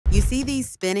See these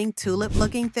spinning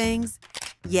tulip-looking things?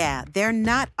 Yeah, they're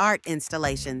not art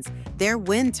installations, they're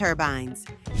wind turbines.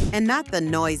 And not the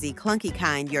noisy, clunky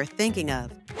kind you're thinking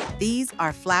of. These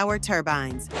are flower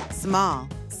turbines, small,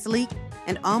 sleek,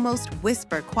 and almost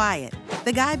whisper quiet.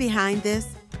 The guy behind this,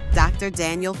 Dr.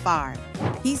 Daniel Farr.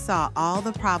 He saw all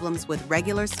the problems with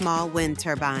regular small wind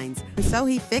turbines, and so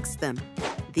he fixed them.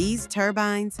 These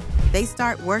turbines, they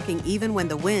start working even when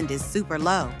the wind is super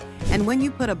low. And when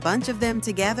you put a bunch of them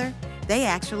together, they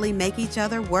actually make each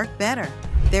other work better.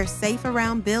 They're safe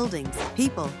around buildings,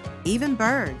 people, even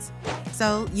birds.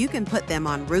 So you can put them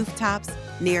on rooftops,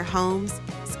 near homes,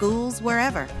 schools,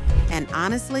 wherever. And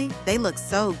honestly, they look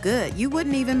so good, you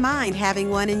wouldn't even mind having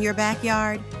one in your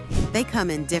backyard. They come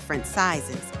in different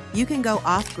sizes. You can go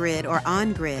off-grid or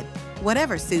on-grid,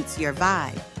 whatever suits your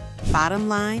vibe. Bottom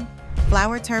line,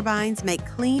 flower turbines make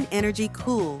clean energy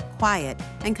cool, quiet,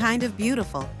 and kind of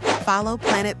beautiful. Follow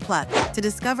Planet Pluc to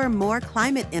discover more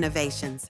climate innovations.